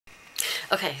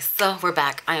Okay, so we're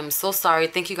back. I am so sorry.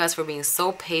 Thank you guys for being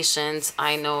so patient.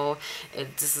 I know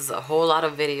this is a whole lot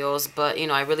of videos, but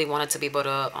I really wanted to be able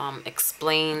to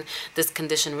explain this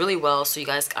condition really well so you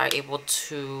guys are able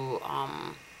to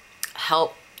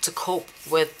help to cope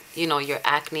with your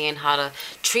acne and how to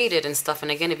treat it and stuff. And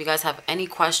again, if you guys have any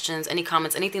questions, any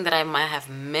comments, anything that I might have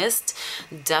missed,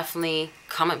 definitely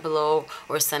comment below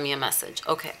or send me a message.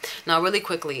 Okay, now really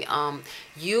quickly,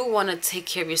 you want to take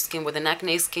care of your skin. With an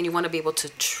acne skin, you want to be able to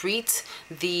treat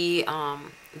the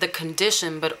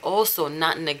condition, but also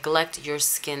not neglect your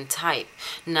skin type.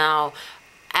 Now,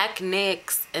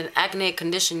 an acneic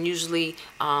condition usually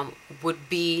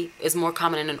is more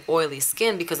common in an oily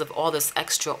skin because of all this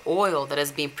extra oil that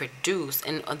is being produced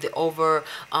and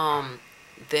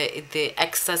the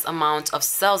excess amount of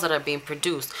cells that are being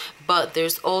produced. But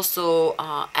there's also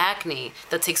acne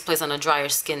that takes place on a drier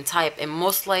skin type, and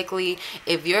most likely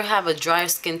if you have a drier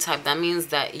skin type, that means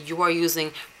that you are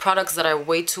using products that are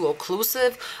way too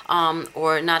occlusive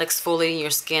or not exfoliating your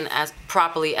skin as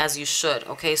properly as you should.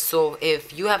 Okay, so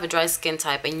if you have a dry skin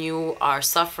type and you are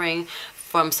suffering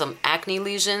from some acne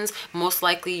lesions, most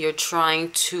likely you're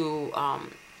trying to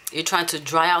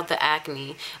dry out the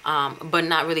acne, but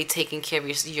not really taking care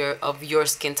of your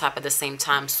skin type at the same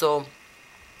time. So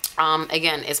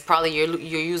again, it's probably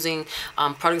you're using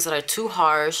products that are too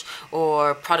harsh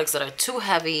or products that are too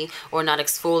heavy or not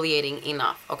exfoliating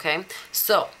enough. Okay,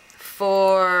 so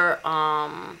for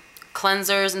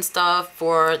cleansers and stuff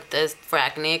for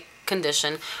acne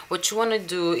condition, what you want to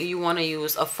do, you want to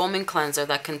use a foaming cleanser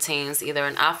that contains either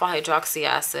an alpha hydroxy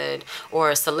acid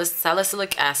or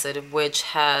salicylic acid, which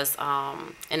has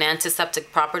an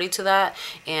antiseptic property to that,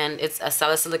 and a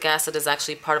salicylic acid is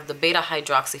actually part of the beta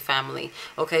hydroxy family.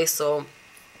 Okay, so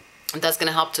that's going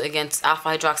to help to, against alpha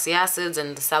hydroxy acids,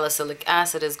 and the salicylic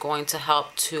acid is going to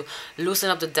help to loosen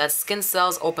up the dead skin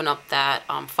cells, open up that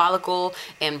follicle,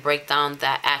 and break down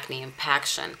that acne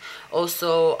impaction.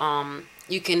 Also,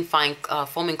 you can find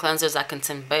foaming cleansers that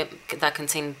contain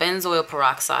benzoyl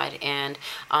peroxide, and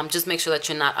just make sure that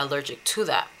you're not allergic to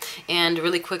that. And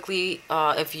really quickly,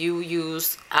 if you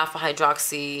use alpha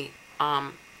hydroxy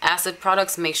acid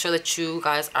products, make sure that you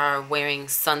guys are wearing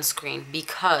sunscreen,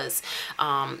 because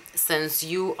since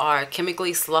you are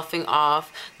chemically sloughing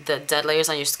off the dead layers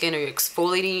on your skin, or you're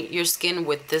exfoliating your skin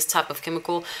with this type of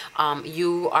chemical,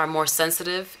 you are more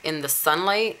sensitive in the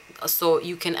sunlight, so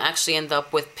you can actually end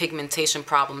up with pigmentation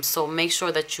problems. So make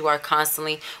sure that you are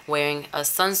constantly wearing a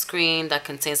sunscreen that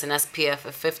contains an SPF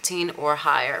of 15 or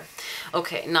higher.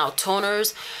 Okay, now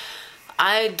toners.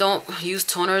 I don't use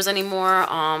toners anymore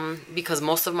because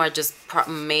most of them are just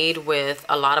made with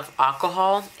a lot of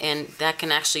alcohol, and that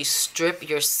can actually strip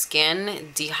your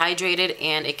skin, dehydrate it,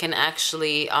 and it can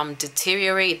actually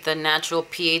deteriorate the natural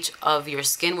pH of your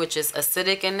skin, which is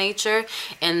acidic in nature.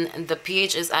 And the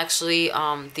pH is actually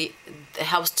it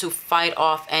helps to fight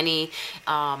off any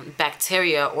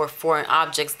bacteria or foreign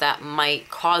objects that might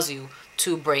cause you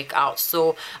to break out.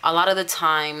 So a lot of the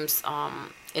times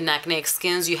in acneic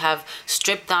skins, you have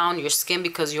stripped down your skin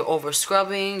because you're over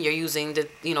scrubbing, you're using the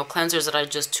cleansers that are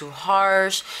just too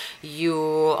harsh, you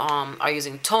are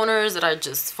using toners that are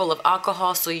just full of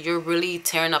alcohol, so you're really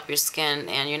tearing up your skin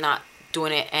and you're not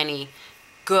doing it any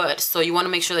good. So you want to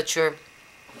make sure that you're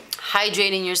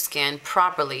hydrating your skin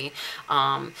properly.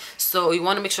 So you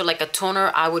want to make sure, like a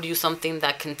toner, I would use something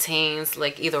that contains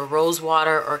like either rose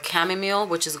water or chamomile,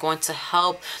 which is going to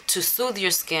help to soothe your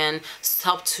skin,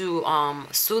 help to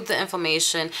soothe the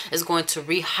inflammation, is going to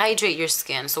rehydrate your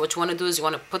skin. So what you want to do is you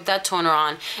want to put that toner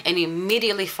on and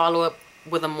immediately follow up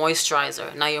with a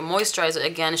moisturizer. Now your moisturizer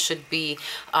again should be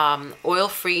oil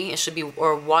free, it should be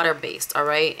or water based, all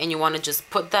right? And you want to just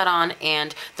put that on,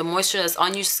 and the moisture that's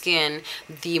on your skin,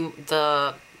 from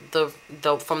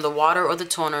the water or the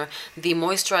toner, the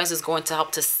moisturizer is going to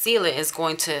help to seal it, is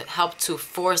going to help to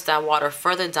force that water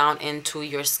further down into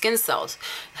your skin cells,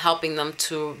 helping them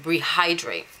to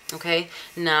rehydrate. Okay,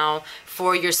 now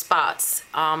for your spots,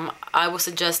 I would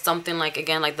suggest something like,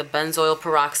 again, like the benzoyl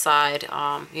peroxide,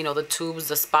 the tubes,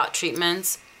 the spot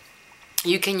treatments.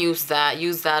 You can use that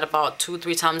about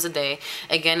 2-3 times a day.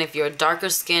 Again, if you're darker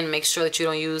skin, make sure that you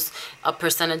don't use a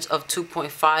percentage of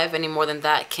 2.5. Any more than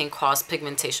that can cause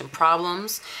pigmentation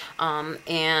problems.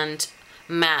 And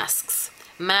masks.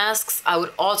 Masks, I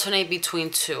would alternate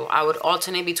between two. I would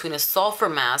alternate between a sulfur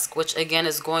mask, which again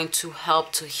is going to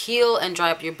help to heal and dry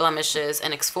up your blemishes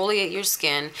and exfoliate your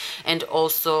skin, and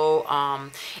also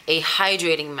a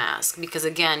hydrating mask, because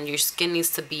again, your skin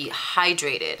needs to be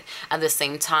hydrated at the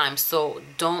same time. So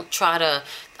don't try to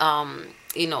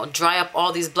you know, dry up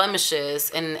all these blemishes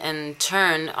and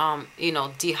turn, you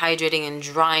know, dehydrating and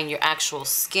drying your actual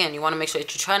skin. You want to make sure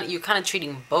that you're kind of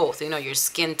treating both, you know, your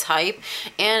skin type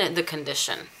and the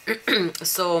condition.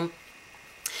 So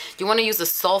you want to use a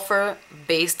sulfur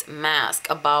based mask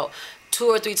about 2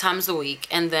 or 3 times a week,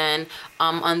 and then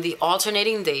on the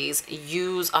alternating days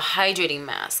use a hydrating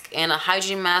mask. And a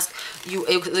hydrating mask,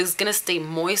 it is going to stay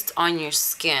moist on your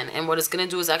skin, and what it's going to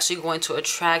do is actually going to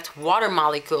attract water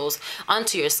molecules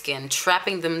onto your skin,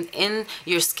 trapping them in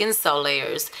your skin cell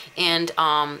layers, and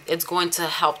it's going to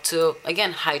help to,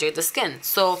 again, hydrate the skin.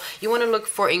 So you want to look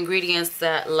for ingredients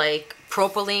that like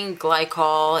propylene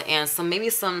glycol and maybe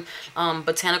some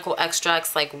botanical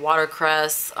extracts like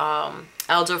watercress,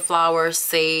 elderflower,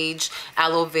 sage,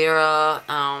 aloe vera,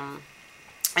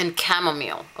 and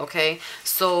chamomile. Okay,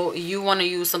 so you want to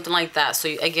use something like that.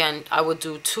 So again, I would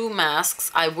do 2 masks.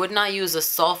 I would not use a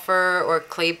sulfur or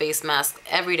clay based mask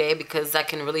every day because that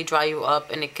can really dry you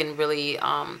up and it can really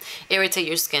irritate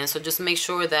your skin. So just make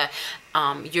sure that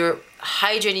you're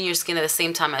hydrating your skin at the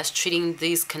same time as treating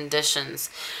these conditions.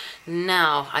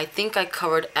 Now, I think I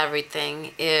covered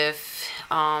everything. If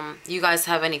you guys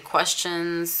have any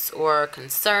questions or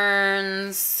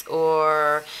concerns,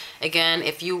 or again,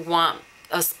 if you want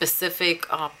a specific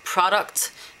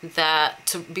product that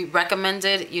to be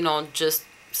recommended, you know, just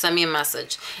send me a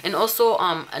message. And also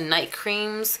a night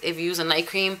creams, if you use a night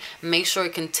cream, make sure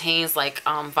it contains like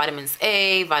vitamins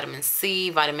A, vitamin C,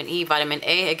 vitamin E, vitamin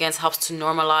A. Again, helps to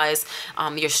normalize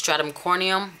your stratum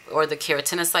corneum or the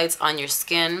keratinocytes on your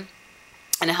skin,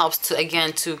 and it helps to,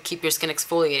 again, to keep your skin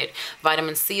exfoliated.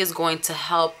 Vitamin C is going to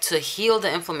help to heal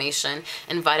the inflammation,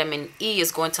 and vitamin E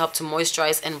is going to help to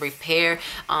moisturize and repair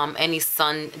any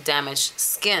sun damaged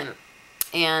skin.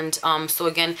 And so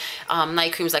again,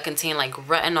 night creams that contain like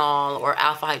retinol or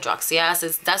alpha hydroxy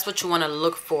acids, that's what you want to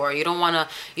look for. You don't want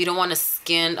to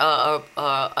skin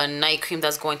a night cream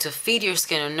that's going to feed your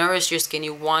skin or nourish your skin.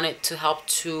 You want it to help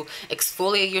to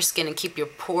exfoliate your skin and keep your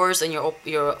pores and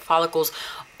your follicles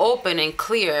open and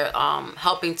clear,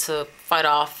 helping to fight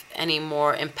off any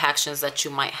more impactions that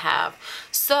you might have.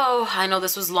 So I know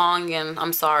this was long and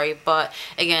I'm sorry, but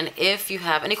again, if you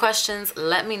have any questions,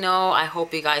 let me know. I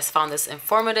hope you guys found this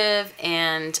informative.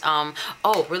 And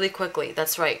oh, really quickly,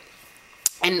 that's right,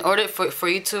 in order for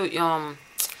you to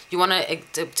you want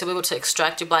to be able to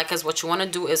extract your blackheads, what you want to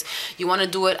do is you want to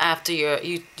do it after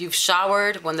you've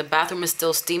showered. When the bathroom is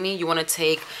still steamy, you want to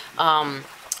take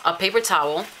a paper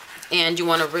towel, and you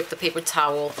want to rip the paper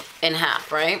towel in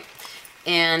half, right?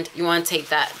 And you want to take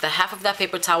the half of that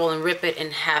paper towel and rip it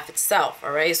in half itself,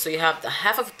 all right? So you have the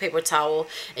half of a paper towel,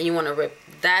 and you want to rip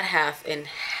that half in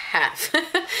half.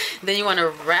 Then you want to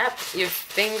wrap your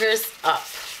fingers up,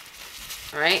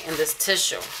 all right, in this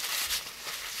tissue.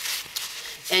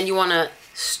 And you want to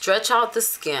stretch out the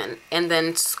skin and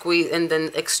then squeeze and then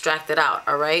extract it out,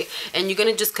 all right? And you're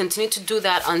gonna just continue to do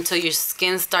that until your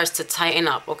skin starts to tighten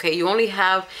up, okay? You only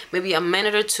have maybe a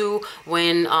minute or two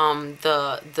when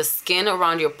the skin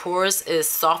around your pores is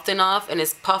soft enough and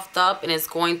is puffed up, and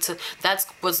that's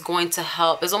what's going to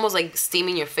help. It's almost like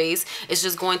steaming your face. It's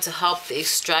just going to help the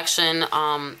extraction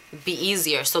be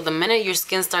easier. So the minute your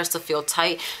skin starts to feel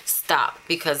tight, stop,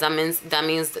 because that means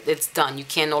that it's done. You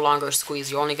can no longer squeeze.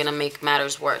 You're only gonna make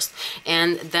matters worse.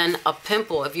 And then a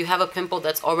pimple, if you have a pimple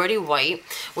that's already white,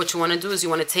 what you want to do is you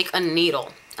want to take a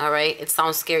needle, all right? It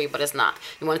sounds scary, but it's not.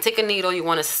 You want to take a needle, you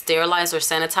want to sterilize or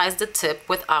sanitize the tip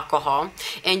with alcohol,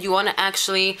 and you want to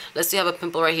actually, let's say you have a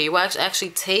pimple right here, you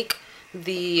actually take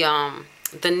the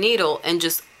needle and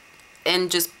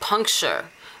just puncture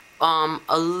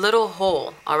a little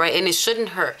hole, all right? And it shouldn't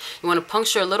hurt. You want to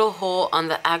puncture a little hole on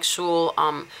the actual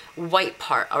white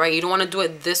part, all right? You don't want to do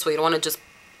it this way. You don't want to just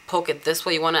poke it this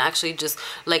way. You want to actually just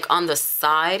like on the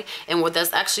side. And what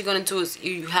that's actually going to do is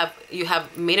you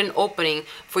have made an opening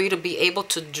for you to be able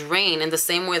to drain in the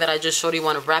same way that I just showed you. You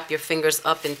want to wrap your fingers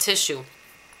up in tissue.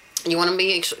 You want to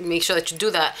make sure that you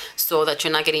do that so that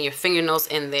you're not getting your fingernails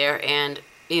in there and,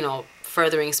 you know,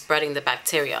 furthering spreading the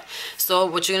bacteria. So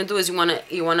what you're gonna do is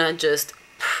you wanna just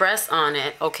press on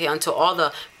it, okay, until all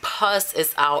the pus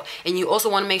is out. And you also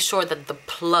want to make sure that the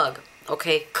plug,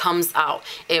 okay, comes out.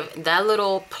 If that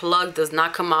little plug does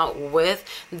not come out with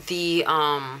the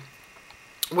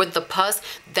pus,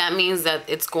 that means that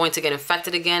it's going to get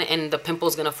infected again and the pimple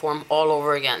is going to form all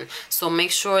over again. So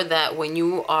make sure that when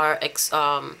you are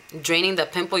draining the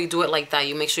pimple, you do it like that.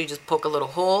 You make sure you just poke a little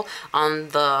hole on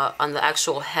the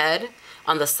actual head,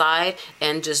 on the side,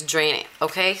 and just drain it,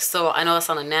 okay? So I know that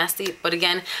sounded nasty, but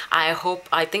again, I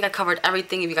think I covered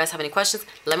everything. If you guys have any questions,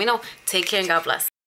 let me know. Take care and God bless.